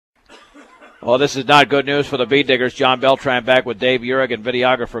Well, this is not good news for the Bee Diggers. John Beltran back with Dave Urich and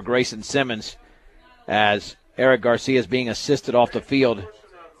videographer Grayson Simmons as Eric Garcia is being assisted off the field.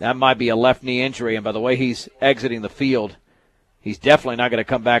 That might be a left knee injury, and by the way he's exiting the field, he's definitely not going to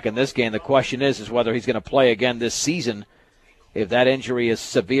come back in this game. The question is whether he's going to play again this season if that injury is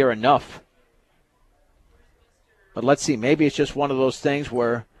severe enough. But let's see, maybe it's just one of those things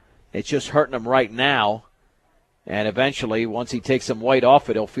where it's just hurting him right now, and eventually, once he takes some weight off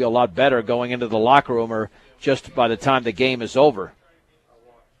it, he'll feel a lot better going into the locker room or just by the time the game is over.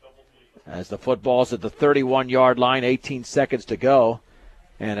 As the football's at the 31-yard line, 18 seconds to go,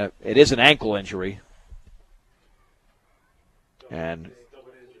 and it is an ankle injury. And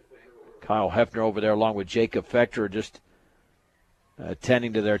Kyle Hefner over there along with Jacob Fechter just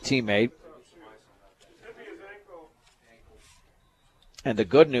attending to their teammate. And the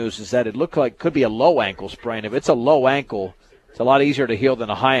good news is that it looked like it could be a low ankle sprain. If it's a low ankle, it's a lot easier to heal than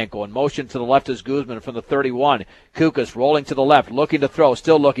a high ankle. In motion to the left is Guzman from the 31. Kukas rolling to the left, looking to throw,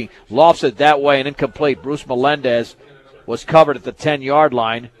 still looking. Lofts it that way and incomplete. Bruce Melendez was covered at the 10-yard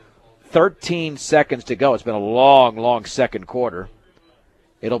line. 13 seconds to go. It's been a long, long second quarter.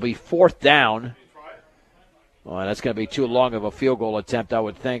 It'll be fourth down. Well, that's going to be too long of a field goal attempt, I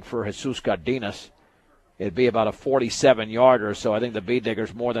would think, for Jesus Cardenas. It'd be about a 47-yarder, so I think the Bee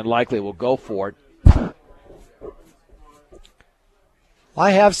Diggers more than likely will go for it. I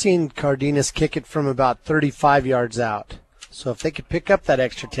have seen Cardenas kick it from about 35 yards out. So if they could pick up that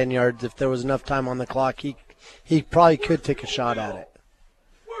extra 10 yards, if there was enough time on the clock, he probably could take a shot at it.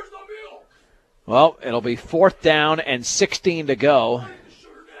 Well, it'll be fourth down and 16 to go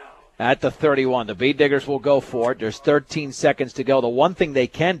at the 31. The Bee Diggers will go for it. There's 13 seconds to go. The one thing they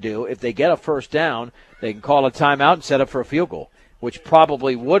can do, if they get a first down, they can call a timeout and set up for a field goal, which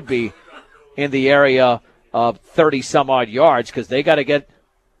probably would be in the area of 30-some-odd yards because they got to get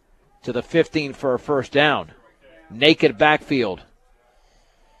to the 15 for a first down. Naked backfield.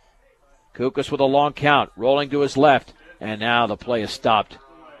 Kukas with a long count, rolling to his left, and now the play is stopped.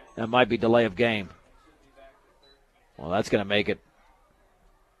 That might be delay of game. Well, that's going to make it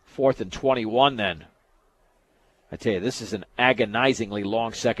 4th and 21 then. I tell you, this is an agonizingly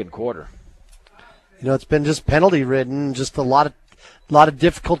long second quarter. You know, it's been just penalty ridden, just a lot of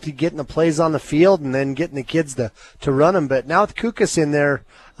difficulty getting the plays on the field and then getting the kids to run them. But now with Kukas in there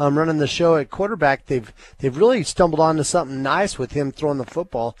running the show at quarterback, they've really stumbled onto something nice with him throwing the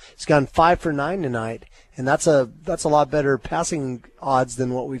football. He's gone 5 for 9 tonight, and that's a lot better passing odds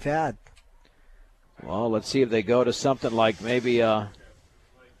than what we've had. Well, let's see if they go to something like maybe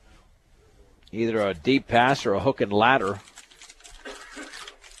either a deep pass or a hook and ladder,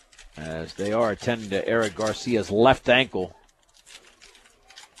 as they are attending to Eric Garcia's left ankle.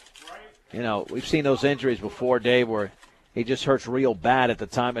 You know, we've seen those injuries before, Dave, where he just hurts real bad at the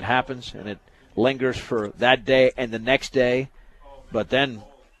time it happens, and it lingers for that day and the next day. But then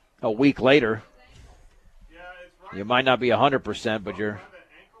a week later, you might not be 100%,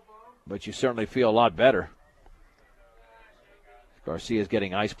 but you certainly feel a lot better. Garcia's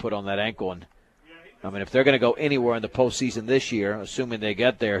getting ice put on that ankle, and I mean, if they're going to go anywhere in the postseason this year, assuming they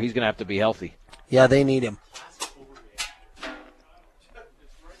get there, he's going to have to be healthy. Yeah, they need him.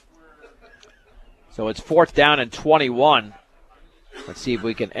 So it's 4th down and 21. Let's see if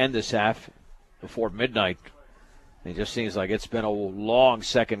we can end this half before midnight. It just seems like it's been a long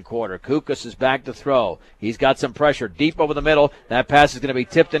second quarter. Kukas is back to throw. He's got some pressure deep over the middle. That pass is going to be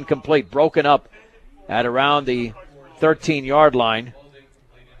tipped incomplete, broken up at around the 13-yard line.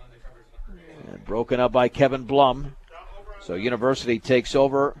 And broken up by Kevin Blum. So University takes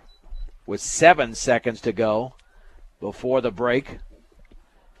over with 7 seconds to go before the break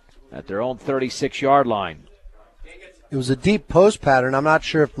at their own 36-yard line. It was a deep post pattern. I'm not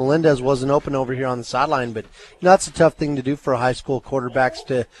sure if Melendez wasn't open over here on the sideline, but that's a tough thing to do for high school quarterbacks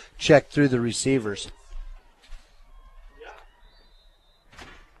to check through the receivers.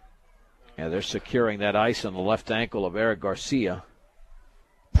 Yeah, they're securing that ice on the left ankle of Eric Garcia.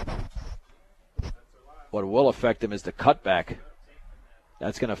 What will affect him is the cutback.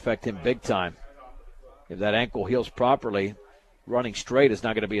 That's going to affect him big time. If that ankle heals properly, running straight is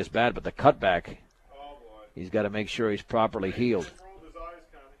not going to be as bad, but the cutback, he's got to make sure he's properly healed.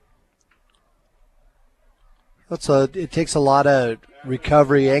 It takes a lot of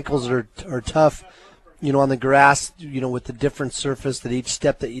recovery. Ankles are tough, on the grass, with the different surface that each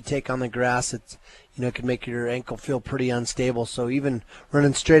step that you take on the grass, it can make your ankle feel pretty unstable. So even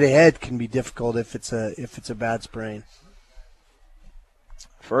running straight ahead can be difficult if it's a bad sprain.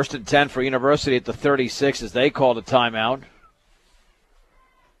 1st and 10 for University at the 36 as they called a timeout.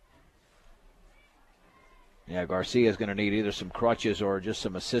 Yeah, Garcia is going to need either some crutches or just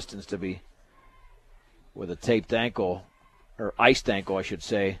some assistance to be with a taped ankle, or iced ankle, I should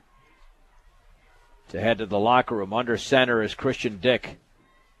say, to head to the locker room. Under center is Christian Dick.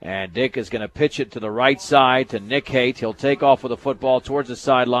 And Dick is going to pitch it to the right side to Nick Haight. He'll take off with the football towards the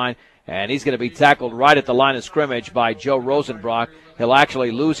sideline, and he's going to be tackled right at the line of scrimmage by Joe Rosenbrock. He'll actually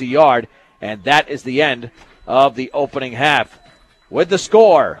lose a yard, and that is the end of the opening half. With the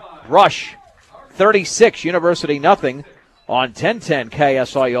score, Rush 36, University nothing on 1010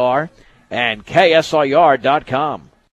 KSIR and KSIR.com.